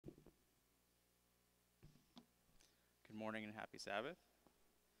morning and happy Sabbath.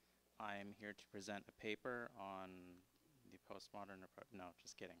 I am here to present a paper on the postmodern approach. No,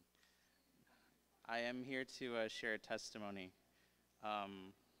 just kidding. I am here to share a testimony. I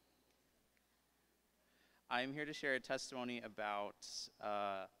am here to share a testimony about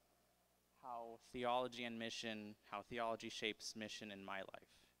how theology and mission, how theology shapes mission in my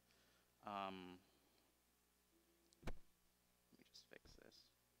life. Let me just fix this.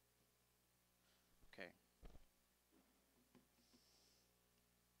 Okay.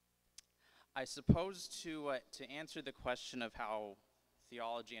 I suppose to answer the question of how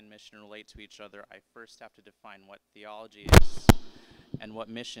theology and mission relate to each other, I first have to define what theology is and what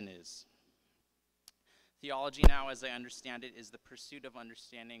mission is. Theology now, as I understand it, is the pursuit of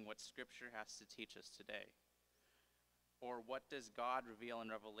understanding what Scripture has to teach us today. Or what does God reveal in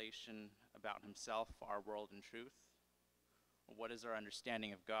Revelation about himself, our world, and truth? What is our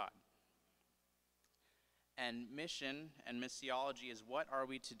understanding of God? And mission and missiology is what are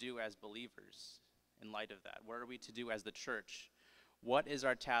we to do as believers in light of that? What are we to do as the church? What is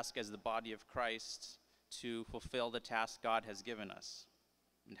our task as the body of Christ to fulfill the task God has given us?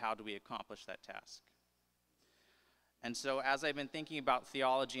 And how do we accomplish that task? And so as I've been thinking about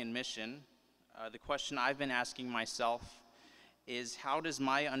theology and mission, the question I've been asking myself is, how does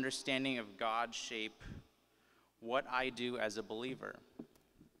my understanding of God shape what I do as a believer?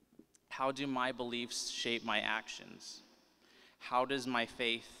 How do my beliefs shape my actions? How does my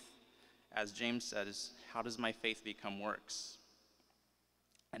faith, as James says, how does my faith become works?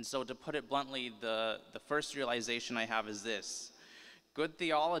 And so to put it bluntly, the first realization I have is this: good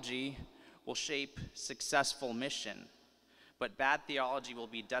theology will shape successful mission, but bad theology will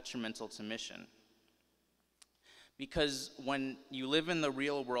be detrimental to mission. Because when you live in the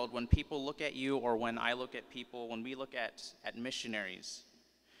real world, when people look at you, or when I look at people, when we look at missionaries,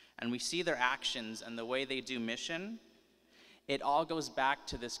 and we see their actions and the way they do mission, it all goes back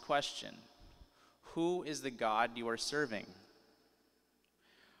to this question: who is the God you are serving?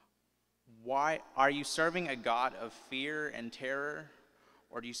 Why are you serving a God of fear and terror,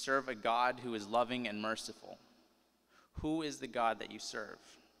 or do you serve a God who is loving and merciful? Who is the God that you serve?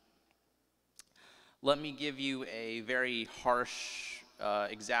 Let me give you a very harsh,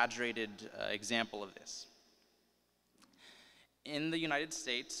 exaggerated example of this. In the United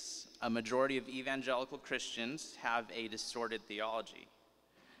States, a majority of evangelical Christians have a distorted theology.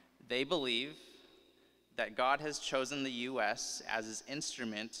 They believe that God has chosen the U.S. as his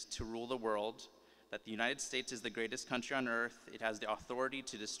instrument to rule the world, that the United States is the greatest country on earth, it has the authority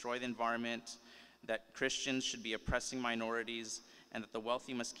to destroy the environment, that Christians should be oppressing minorities, and that the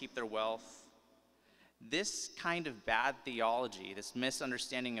wealthy must keep their wealth. This kind of bad theology, this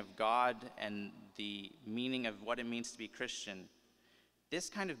misunderstanding of God and the meaning of what it means to be Christian, this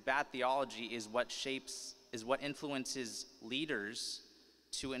kind of bad theology is what influences leaders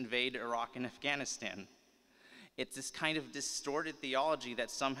to invade Iraq and Afghanistan. It's this kind of distorted theology that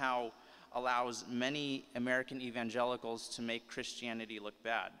somehow allows many American evangelicals to make Christianity look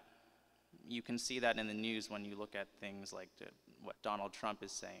bad. You can see that in the news when you look at things like what Donald Trump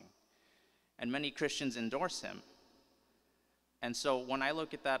is saying. And many Christians endorse him. And so when I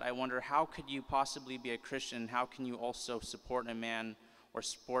look at that, I wonder, how could you possibly be a Christian? How can you also support a man or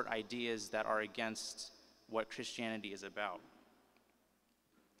support ideas that are against what Christianity is about?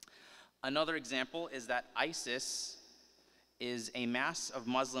 Another example is that ISIS is a mass of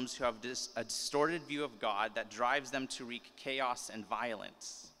Muslims who have a distorted view of God that drives them to wreak chaos and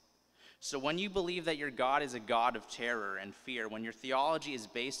violence. So when you believe that your God is a God of terror and fear, when your theology is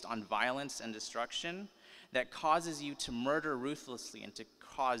based on violence and destruction, that causes you to murder ruthlessly and to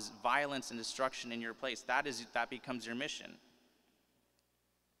cause violence and destruction in your place, that becomes your mission.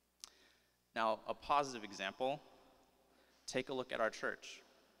 Now, a positive example, take a look at our church.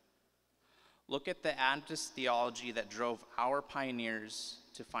 Look at the Adventist theology that drove our pioneers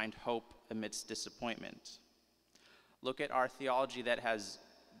to find hope amidst disappointment. Look at our theology that has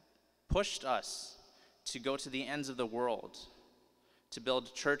pushed us to go to the ends of the world, to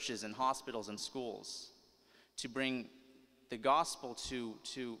build churches and hospitals and schools, to bring the gospel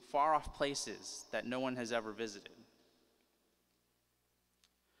to far-off places that no one has ever visited.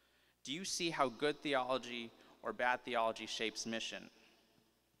 Do you see how good theology or bad theology shapes mission?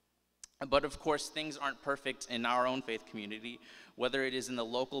 But of course, things aren't perfect in our own faith community, whether it is in the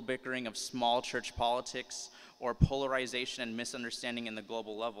local bickering of small church politics or polarization and misunderstanding in the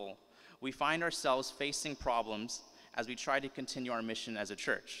global level. We find ourselves facing problems as we try to continue our mission as a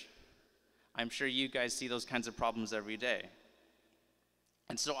church. I'm sure you guys see those kinds of problems every day.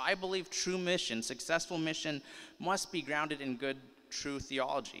 And so I believe true mission, successful mission, must be grounded in good, true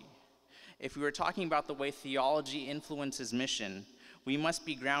theology. If we were talking about the way theology influences mission, we must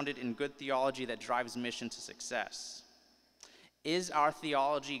be grounded in good theology that drives mission to success. Is our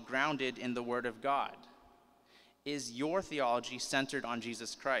theology grounded in the Word of God? Is your theology centered on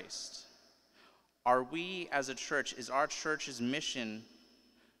Jesus Christ? Are we as a church, is our church's mission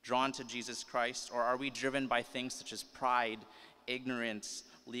drawn to Jesus Christ, or are we driven by things such as pride, ignorance,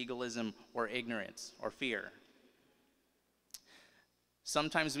 legalism, or ignorance, or fear?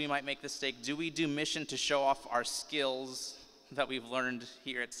 Sometimes we might make the mistake, do we do mission to show off our skills that we've learned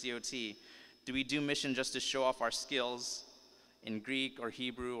here at COT? Do we do mission just to show off our skills in Greek or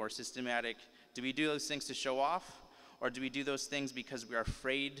Hebrew or systematic? Do we do those things to show off? Or do we do those things because we are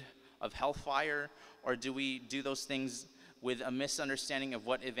afraid of hellfire? Or do we do those things with a misunderstanding of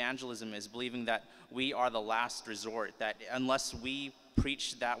what evangelism is, believing that we are the last resort, that unless we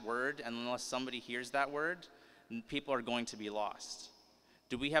preach that word and unless somebody hears that word, people are going to be lost?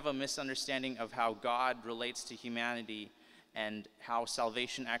 Do we have a misunderstanding of how God relates to humanity and how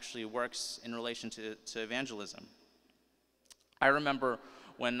salvation actually works in relation to evangelism? I remember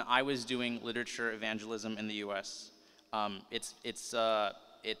when I was doing literature evangelism in the U.S.,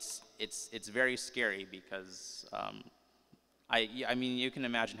 it's very scary because I mean, you can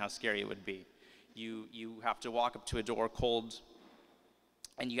imagine how scary it would be. You have to walk up to a door cold,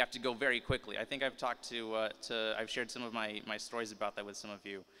 and you have to go very quickly. I think I've talked to I've shared some of my stories about that with some of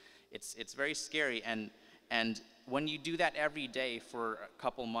you. It's very scary, and when you do that every day for a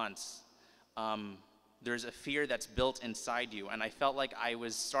couple months, there's a fear that's built inside you, and I felt like I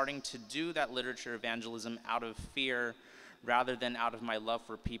was starting to do that literature evangelism out of fear rather than out of my love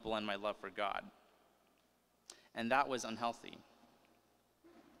for people and my love for God. And that was unhealthy.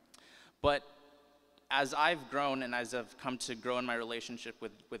 But as I've grown and as I've come to grow in my relationship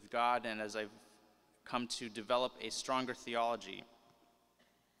with God, and as I've come to develop a stronger theology,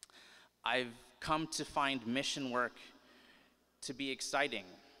 I've come to find mission work to be exciting.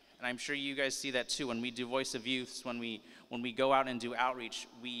 And I'm sure you guys see that too. When we do Voice of Youths, when we go out and do outreach,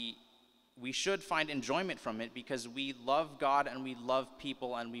 we should find enjoyment from it because we love God and we love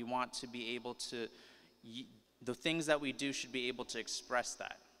people, and we want to be able to, the things that we do should be able to express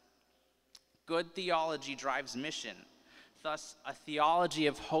that. Good theology drives mission. Thus, a theology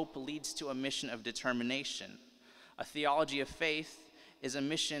of hope leads to a mission of determination. A theology of faith is a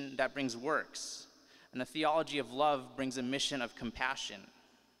mission that brings works. And a theology of love brings a mission of compassion.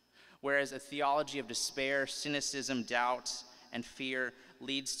 Whereas a theology of despair, cynicism, doubt, and fear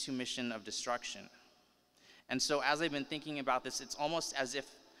leads to mission of destruction. And so as I've been thinking about this, it's almost as if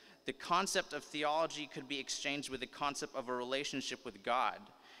the concept of theology could be exchanged with the concept of a relationship with God.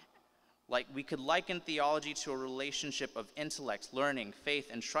 Like, we could liken theology to a relationship of intellect, learning, faith,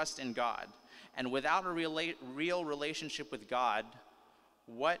 and trust in God. And without a real relationship with God,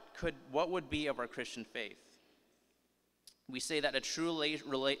 what would be of our Christian faith? We say that a true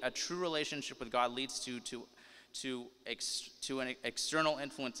relationship with God leads to an external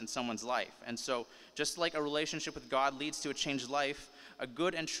influence in someone's life. And so, just like a relationship with God leads to a changed life, a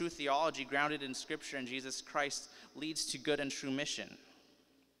good and true theology grounded in Scripture and Jesus Christ leads to good and true mission.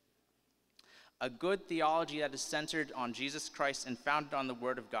 A good theology that is centered on Jesus Christ and founded on the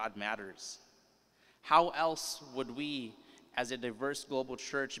Word of God matters. How else would we, as a diverse global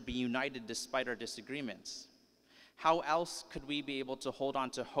church, be united despite our disagreements? How else could we be able to hold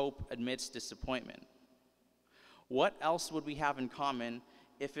on to hope amidst disappointment? What else would we have in common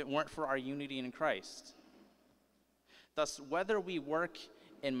if it weren't for our unity in Christ? Thus, whether we work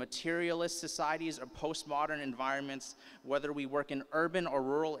in materialist societies or postmodern environments, whether we work in urban or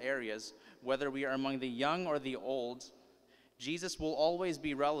rural areas, whether we are among the young or the old, Jesus will always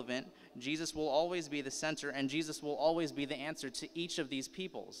be relevant, Jesus will always be the center, and Jesus will always be the answer to each of these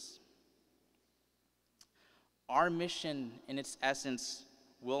peoples. Our mission, in its essence,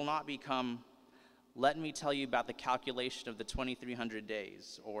 will not become, let me tell you about the calculation of the 2,300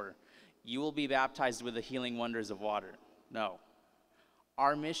 days, or you will be baptized with the healing wonders of water. No.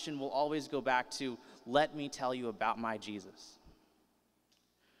 Our mission will always go back to, let me tell you about my Jesus.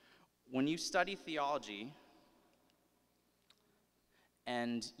 When you study theology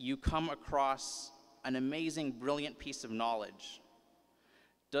and you come across an amazing, brilliant piece of knowledge,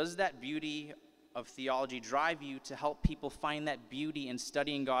 does that beauty of theology drive you to help people find that beauty in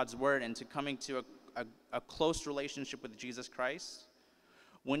studying God's word and to coming to a close relationship with Jesus Christ?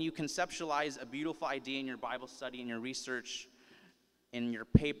 When you conceptualize a beautiful idea in your Bible study, in your research, in your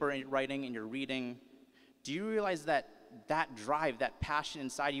paper writing, in your reading, do you realize that that drive, that passion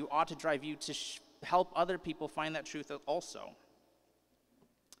inside you ought to drive you to help other people find that truth also?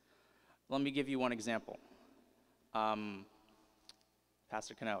 Let me give you one example. Pastor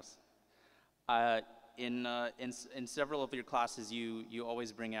Knaus. In several of your classes, you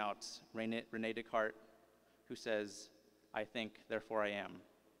always bring out Rene Descartes, who says, "I think, therefore I am,"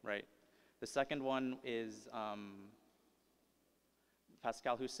 right? The second one is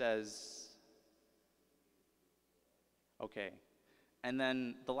Pascal, who says, okay. And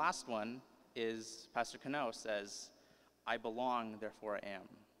then the last one is Pastor Cano says, "I belong, therefore I am."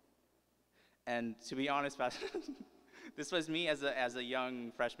 And to be honest, Pastor, this was me as a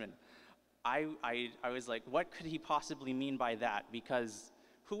young freshman. I was like, what could he possibly mean by that? Because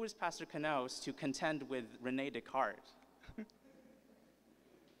who is Pastor Canoes to contend with Rene Descartes?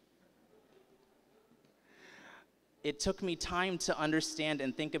 It took me time to understand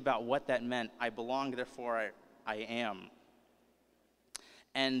and think about what that meant. I belong, therefore I am.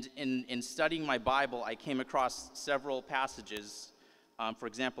 And in studying my Bible, I came across several passages. For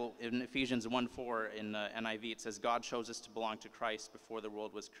example, in Ephesians 1:4 in the NIV, it says, "God chose us to belong to Christ before the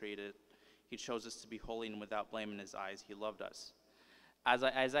world was created. He chose us to be holy and without blame in his eyes. He loved us." As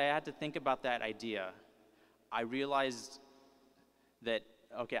I had to think about that idea, I realized that,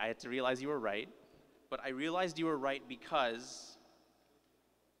 okay, I had to realize you were right, but I realized you were right because,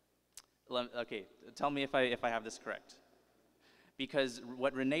 okay, tell me if I have this correct. Because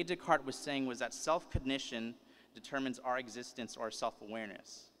what Rene Descartes was saying was that self-cognition determines our existence or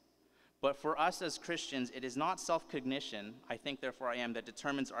self-awareness. But for us as Christians, it is not self-cognition, "I think, therefore I am," that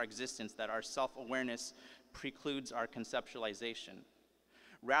determines our existence, that our self-awareness precludes our conceptualization.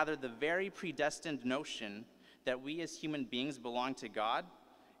 Rather, the very predestined notion that we as human beings belong to God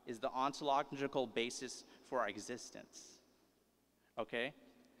is the ontological basis for our existence. Okay?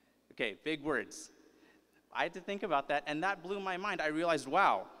 Okay, big words. I had to think about that, and that blew my mind. I realized,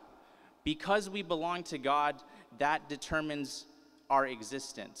 wow, because we belong to God, that determines our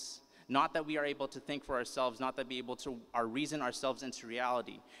existence. Not that we are able to think for ourselves, not that we are able to reason ourselves into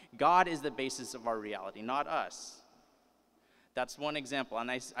reality. God is the basis of our reality, not us. That's one example,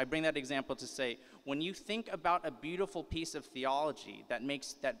 and I bring that example to say, when you think about a beautiful piece of theology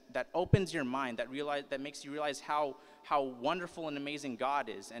that opens your mind, that makes you realize how wonderful and amazing God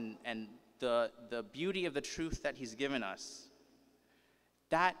is, and the beauty of the truth that he's given us,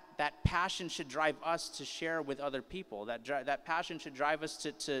 that passion should drive us to share with other people. That passion should drive us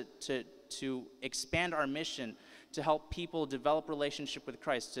to expand our mission, to help people develop relationship with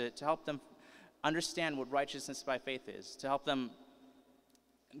Christ, to help them understand what righteousness by faith is, to help them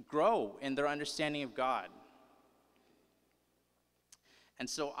grow in their understanding of God. And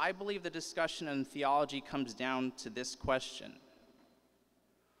so I believe the discussion in theology comes down to this question: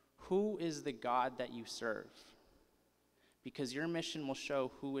 who is the God that you serve? Because your mission will show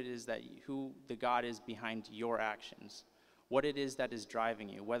who the God is behind your actions, what it is that is driving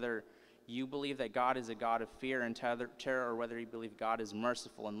you, whether you believe that God is a God of fear and terror, or whether you believe God is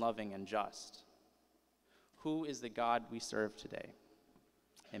merciful and loving and just. Who is the God we serve today?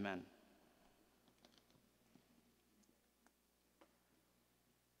 Amen.